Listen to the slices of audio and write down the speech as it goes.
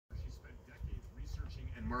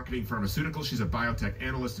Marketing Pharmaceuticals. She's a biotech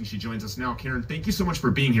analyst, and she joins us now. Karen, thank you so much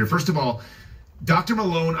for being here. First of all, Dr.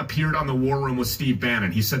 Malone appeared on the War Room with Steve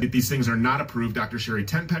Bannon. He said that these things are not approved. Dr. Sherry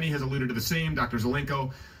Tenpenny has alluded to the same. Dr.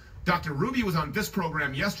 Zelenko. Dr. Ruby was on this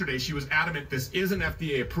program yesterday. She was adamant this is an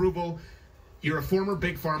FDA approval. You're a former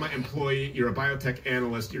Big Pharma employee. You're a biotech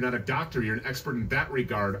analyst. You're not a doctor. You're an expert in that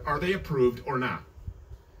regard. Are they approved or not?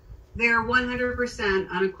 They're 100%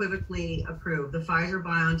 unequivocally approved. The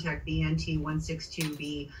Pfizer-BioNTech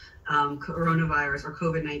BNT162b coronavirus or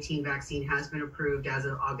COVID-19 vaccine has been approved as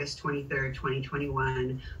of August 23rd,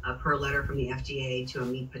 2021, per letter from the FDA to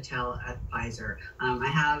Amit Patel at Pfizer. I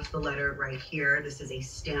have the letter right here. This is a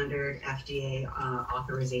standard FDA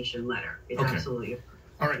authorization letter. It's okay. Absolutely approved.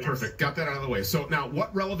 All right, yes. Perfect. Got that out of the way. So now,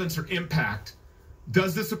 what relevance or impact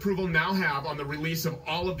does this approval now have on the release of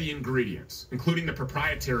all of the ingredients, including the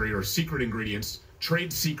proprietary or secret ingredients,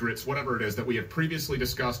 trade secrets, whatever it is that we have previously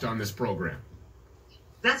discussed on this program?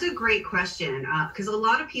 That's a great question, because a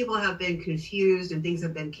lot of people have been confused and things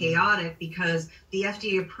have been chaotic because the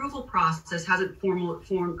FDA approval process hasn't followed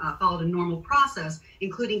a normal process,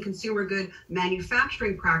 including consumer good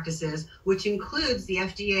manufacturing practices, which includes the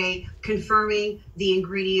FDA confirming the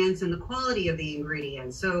ingredients and the quality of the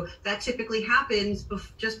ingredients. So that typically happens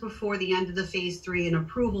just before the end of the phase 3 and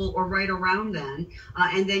approval or right around then,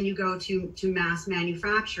 and then you go to mass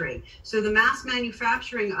manufacturing. So the mass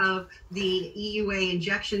manufacturing of the EUA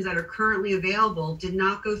injections that are currently available did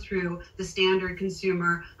not go through the standard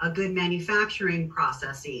consumer good manufacturing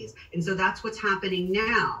processes. And so that's what's happening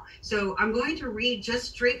now. So I'm going to read just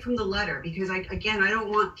straight from the letter because I don't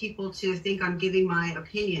want people to think I'm giving my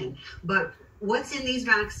opinion, but what's in these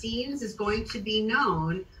vaccines is going to be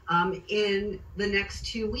known in the next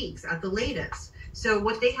 2 weeks at the latest. So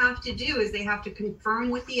what they have to do is they have to confirm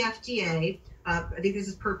with the FDA, I think this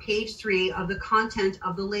is per page 3 of the content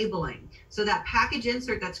of the labeling. So that package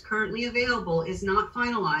insert that's currently available is not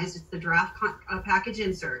finalized. It's the draft package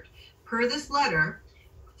insert. Per this letter,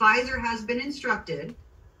 Pfizer has been instructed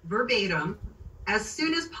verbatim, as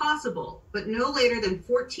soon as possible, but no later than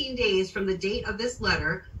 14 days from the date of this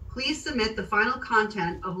letter, please submit the final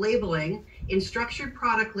content of labeling in structured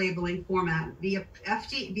product labeling format via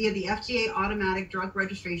the FDA automatic drug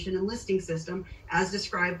registration and listing system as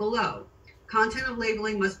described below. Content of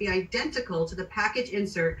labeling must be identical to the package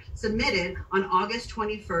insert submitted on August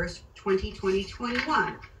 21st,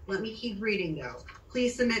 2021. Let me keep reading though.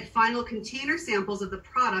 Please submit final container samples of the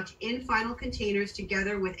product in final containers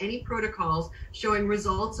together with any protocols showing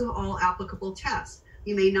results of all applicable tests.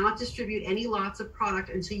 You may not distribute any lots of product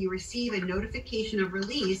until you receive a notification of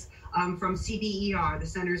release from CBER, the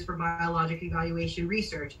Centers for Biologic Evaluation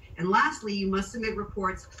Research. And lastly, you must submit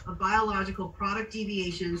reports of biological product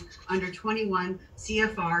deviations under 21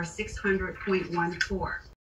 CFR 600.14.